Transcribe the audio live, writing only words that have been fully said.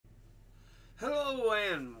Hello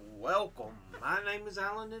and welcome. My name is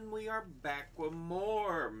Alan and we are back with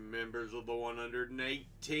more members of the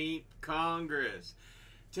 118th Congress.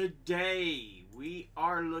 Today we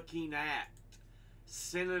are looking at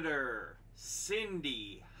Senator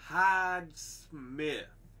Cindy Hyde-Smith.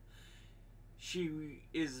 She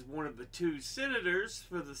is one of the two senators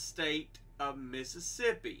for the state of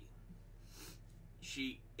Mississippi.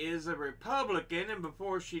 She is a Republican, and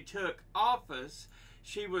before she took office,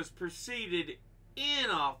 she was preceded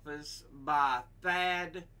in office by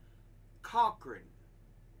Thad Cochran.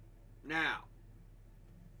 Now,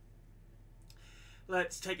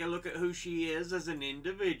 let's take a look at who she is as an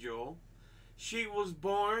individual. She was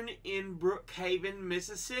born in Brookhaven,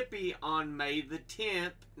 Mississippi on May the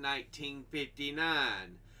 10th,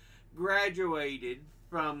 1959. Graduated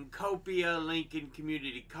from Copiah-Lincoln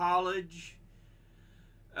Community College.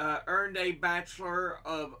 Earned a Bachelor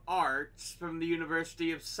of Arts from the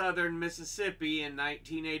University of Southern Mississippi in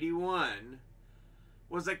 1981,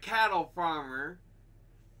 was a cattle farmer,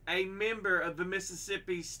 a member of the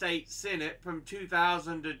Mississippi State Senate from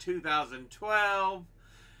 2000 to 2012,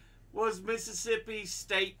 was Mississippi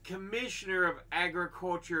State Commissioner of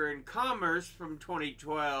Agriculture and Commerce from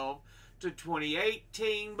 2012 to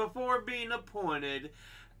 2018 before being appointed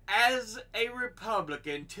as a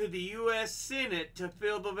Republican to the U.S. Senate to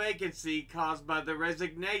fill the vacancy caused by the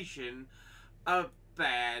resignation of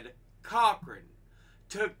Thad Cochran.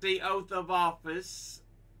 Took the oath of office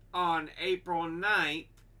on April 9th,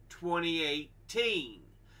 2018.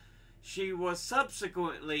 She was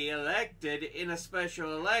subsequently elected in a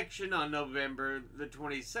special election on November the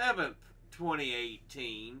 27th,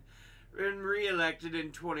 2018, and re-elected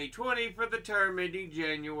in 2020 for the term ending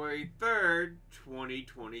January 3rd,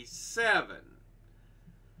 2027.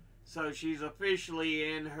 So she's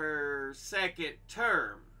officially in her second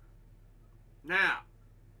term. Now,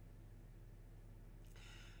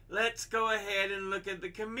 let's go ahead and look at the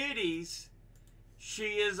committees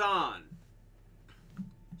she is on.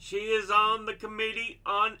 She is on the Committee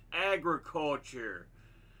on Agriculture,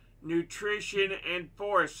 Nutrition, and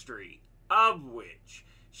Forestry, of which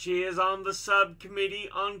she is on the Subcommittee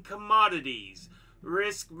on Commodities,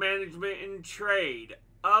 Risk Management, and Trade,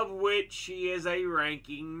 of which she is a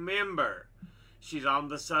ranking member. She's on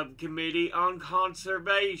the Subcommittee on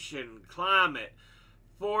Conservation, Climate,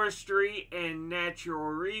 Forestry, and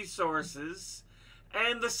Natural Resources,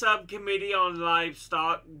 and the Subcommittee on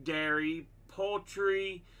Livestock, Dairy,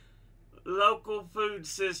 Poultry, Local Food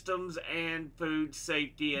Systems, and Food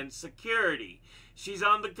Safety and Security. She's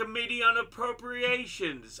on the Committee on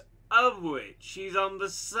Appropriations, of which she's on the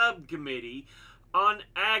Subcommittee on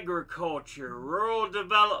Agriculture, Rural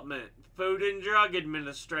Development, Food and Drug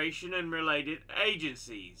Administration, and related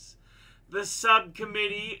agencies. The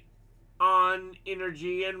Subcommittee on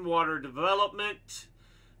Energy and Water Development.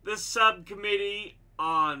 The Subcommittee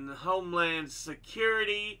on Homeland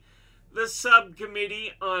Security. The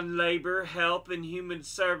Subcommittee on Labor, Health, and Human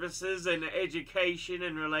Services and Education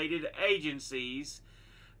and related agencies,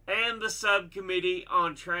 and the Subcommittee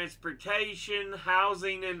on Transportation,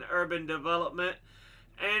 Housing, and Urban Development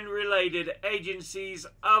and related agencies,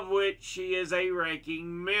 of which she is a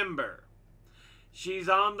ranking member. She's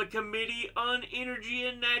on the Committee on Energy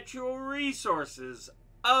and Natural Resources,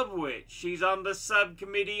 of which she's on the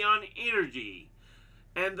Subcommittee on Energy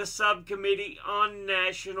and the Subcommittee on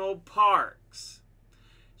National Parks.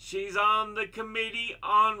 She's on the Committee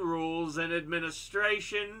on Rules and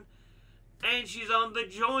Administration, and she's on the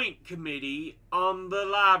Joint Committee on the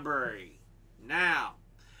Library. Now,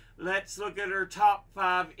 let's look at her top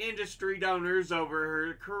 5 industry donors over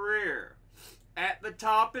her career. At the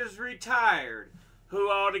top is retired,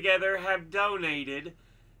 who altogether have donated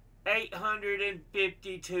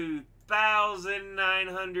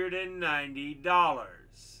 $852,990.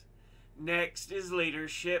 Next is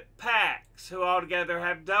Leadership PACs, who altogether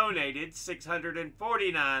have donated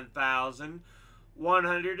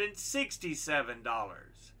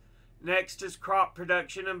 $649,167. Next is Crop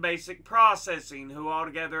Production and Basic Processing, who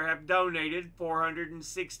altogether have donated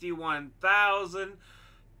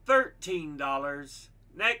 $461,013.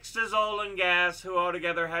 Next is Oil and Gas, who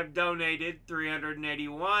altogether have donated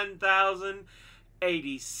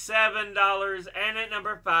 $381,087. And at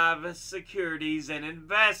number 5 is Securities and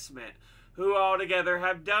Investment, who altogether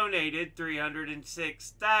have donated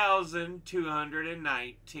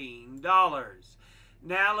 $306,219.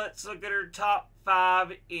 Now let's look at her top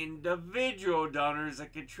 5 individual donors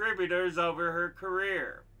and contributors over her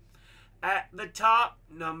career. At the top,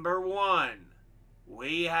 number 1,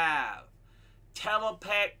 we have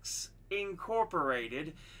Telepex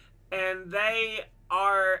Incorporated, and they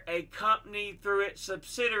are a company through its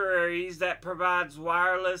subsidiaries that provides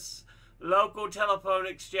wireless, local telephone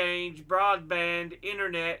exchange, broadband,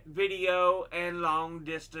 internet, video, and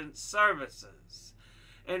long-distance services.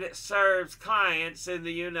 And it serves clients in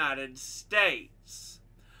the United States.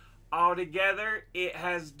 Altogether, it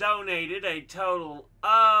has donated a total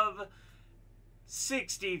of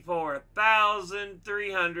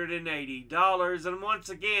 $64,380. And once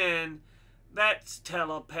again, that's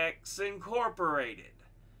Telepex Incorporated.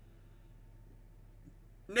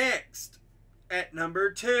 Next, at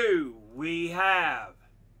number 2, we have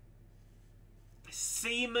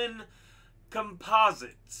Seaman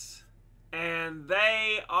Composites. And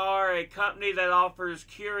they are a company that offers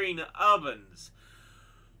curing ovens,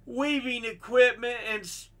 weaving equipment, and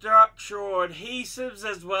structural adhesives,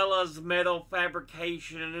 as well as metal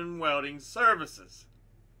fabrication and welding services.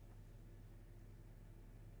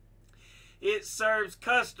 It serves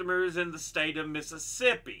customers in the state of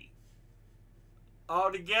Mississippi.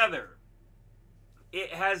 Altogether,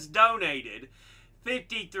 it has donated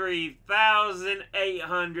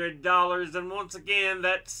 $53,800, and once again,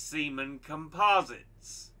 that's Seaman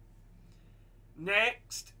Composites.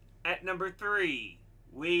 Next, at number 3,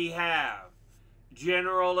 we have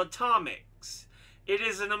General Atomics. It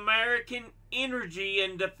is an American energy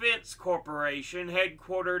and defense corporation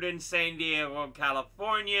headquartered in San Diego,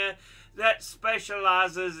 California, that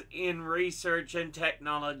specializes in research and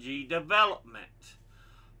technology development.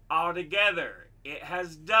 Altogether, it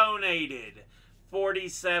has donated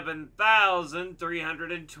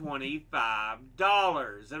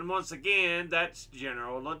 $47,325. And once again, that's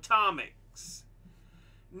General Atomics.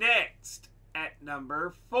 Next, at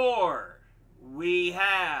number 4, we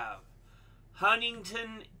have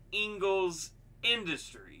Huntington Ingalls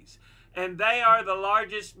Industries. And they are the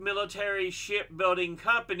largest military shipbuilding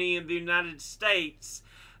company in the United States,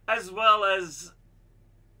 as well as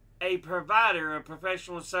a provider of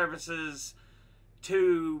professional services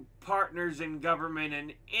to partners in government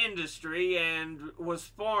and industry, and was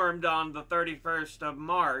formed on the 31st of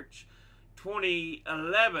March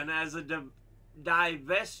 2011 as a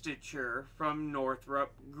divestiture from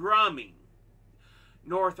Northrop Grumman.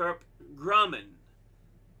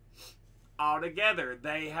 Altogether,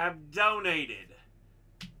 they have donated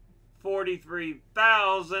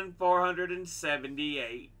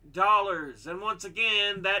 $43,478. And once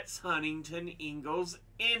again, that's Huntington Ingalls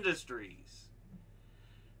Industries.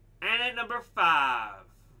 And at number 5,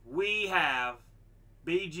 we have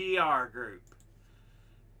BGR Group.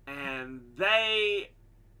 And they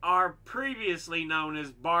are previously known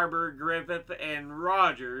as Barber, Griffith, and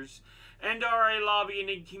Rogers, and are a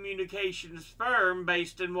lobbying and communications firm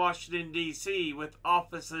based in Washington, D.C., with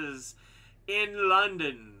offices in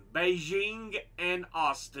London, Beijing, and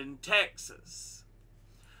Austin, Texas.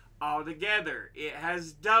 Altogether, it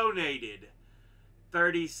has donated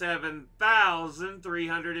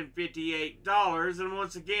 $37,358, and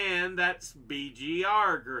once again, that's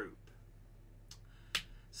BGR Group.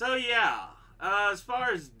 So yeah, as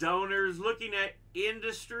far as donors, looking at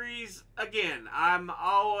industries, again, I'm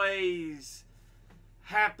always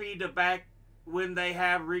happy to back when they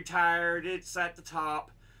have retired. It's at the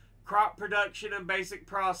top. Crop production and basic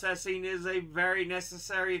processing is a very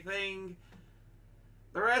necessary thing.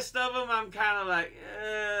 The rest of them, I'm kind of like,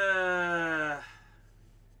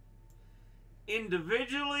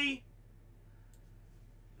 individually,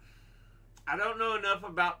 I don't know enough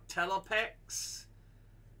about Telepex.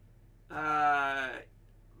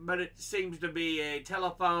 But it seems to be a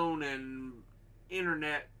telephone and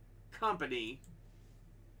internet company.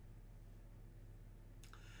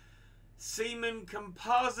 Seaman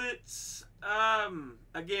Composites,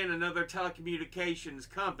 again, another telecommunications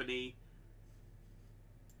company.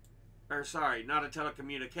 Or sorry, not a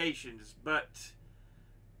telecommunications, but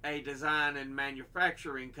a design and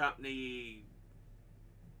manufacturing company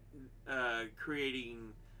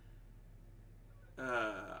creating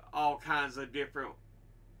all kinds of different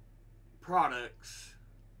products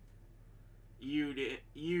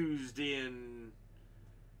used in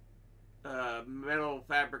metal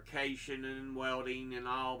fabrication and welding and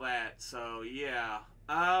all that. So yeah,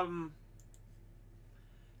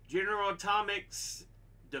 General Atomics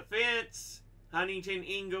Defense, Huntington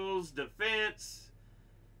Ingalls Defense,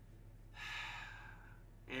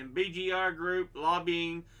 and BGR Group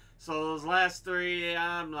Lobbying. So those last 3,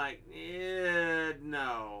 I'm like,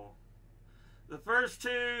 no. The first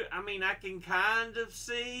 2, I mean, I can kind of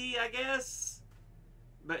see, I guess.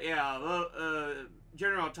 But yeah,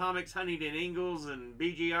 General Atomics, Huntington Ingalls, and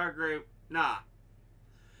BGR Group, nah.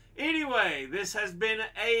 Anyway, this has been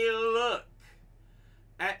a look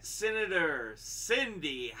at Senator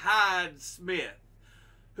Cindy Hyde-Smith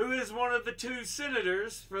who is one of the 2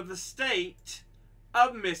 senators for the state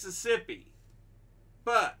of Mississippi.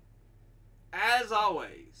 But, as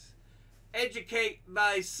always, educate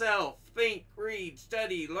thyself. Think, read,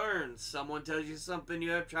 study, learn. Someone tells you something you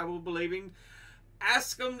have trouble believing,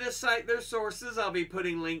 ask them to cite their sources. I'll be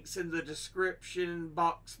putting links in the description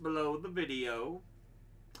box below the video.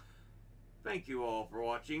 Thank you all for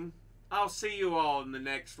watching. I'll see you all in the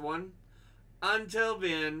next one. Until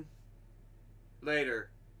then, later.